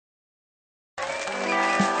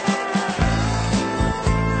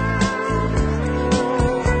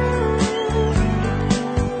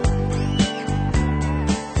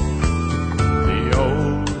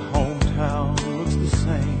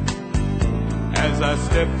as I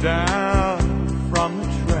step down from the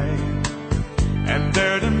train, and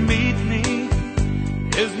there to meet me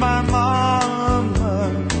is my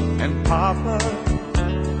mama and papa.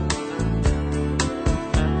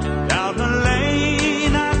 Down the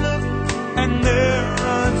lane I look, and there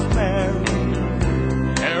runs Mary,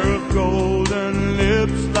 hair of golden,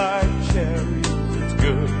 lips like cherries. It's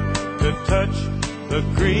good to touch the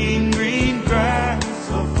green, green grass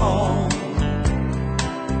of home.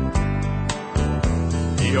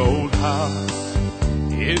 The old house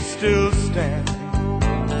is still standing,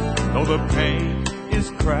 though the paint is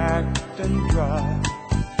cracked and dry,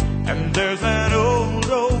 and there's an old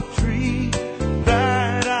oak tree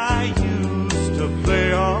that I used to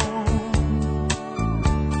play on.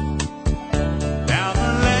 Down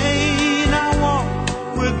the lane I walk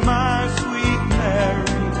with my sweet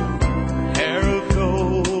Mary, hair of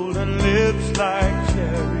gold and lips like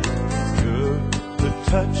cherries. It's good to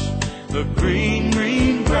touch the green,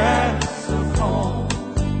 green grass of home.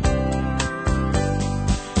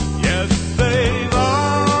 Yes, they've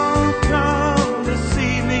all come to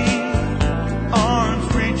see me, arms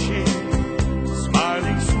reaching,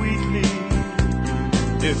 smiling sweetly.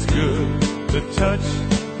 It's good to touch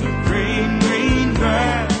the green, green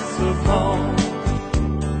grass of home.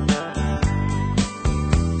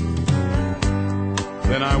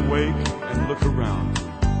 Then I wake and look around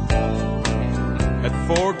at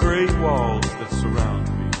four great walls that surround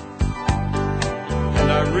me,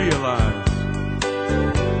 and I realize,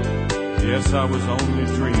 yes, I was only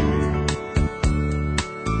dreaming.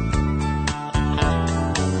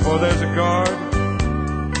 For there's a guard,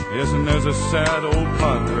 yes, and there's a sad old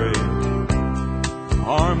padre.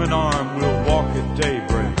 Arm in arm we'll walk at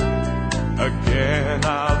daybreak. Again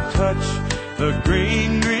I'll touch the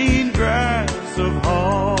green, green grass of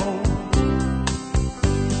home.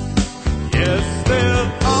 Yes,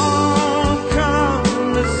 they'll all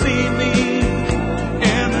come to see me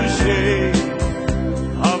in the shade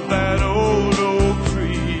of that old oak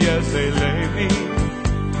tree as they lay me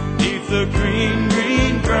neath the green,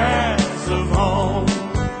 green grass of home.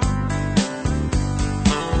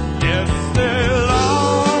 Yes, they'll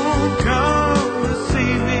all come to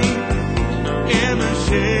see me in the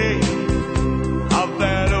shade of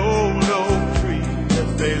that old oak tree as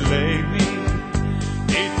they lay me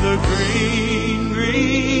neath the green,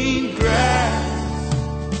 green grass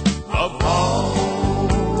of home.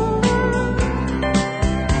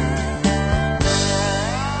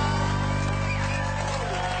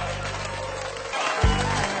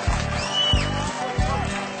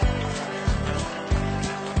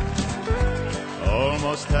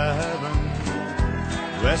 Almost heaven,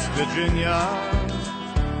 West Virginia,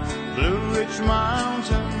 Blue Ridge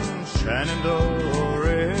Mountains, Shenandoah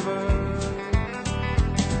River.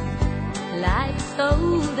 Life's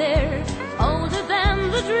older, older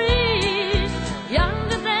than the trees,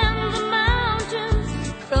 younger than the mountains,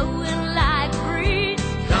 growing like breeze.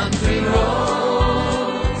 Country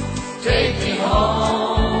roads, take me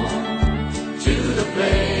home to the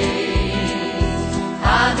place I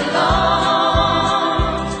belong.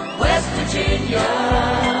 West Virginia,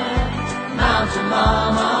 Mountain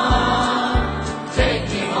Mama, take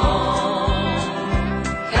me home.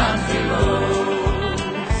 Country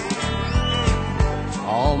roads.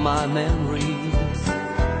 All my memories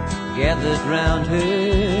gathered round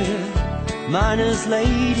her, miner's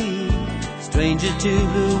lady, stranger to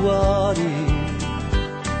blue water.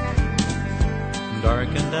 Dark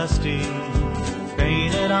and dusty,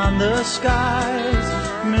 painted on the skies,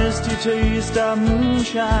 misty taste of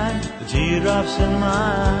moonshine, the teardrops in my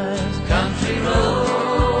eyes. Country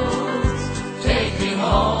roads, take me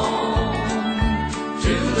home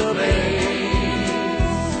to the place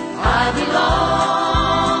I belong.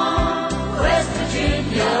 West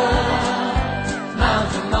Virginia,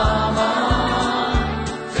 Mountain Mama,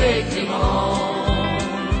 take me home.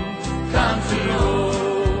 Country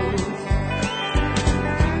roads.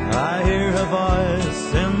 I hear her voice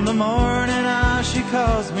in the morning as she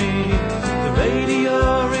calls me. The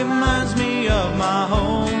radio reminds me of my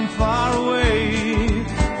home far away.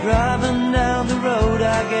 Driving down the road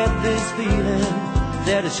I get this feeling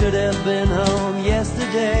that I should have been home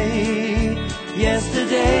yesterday.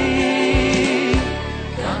 Yesterday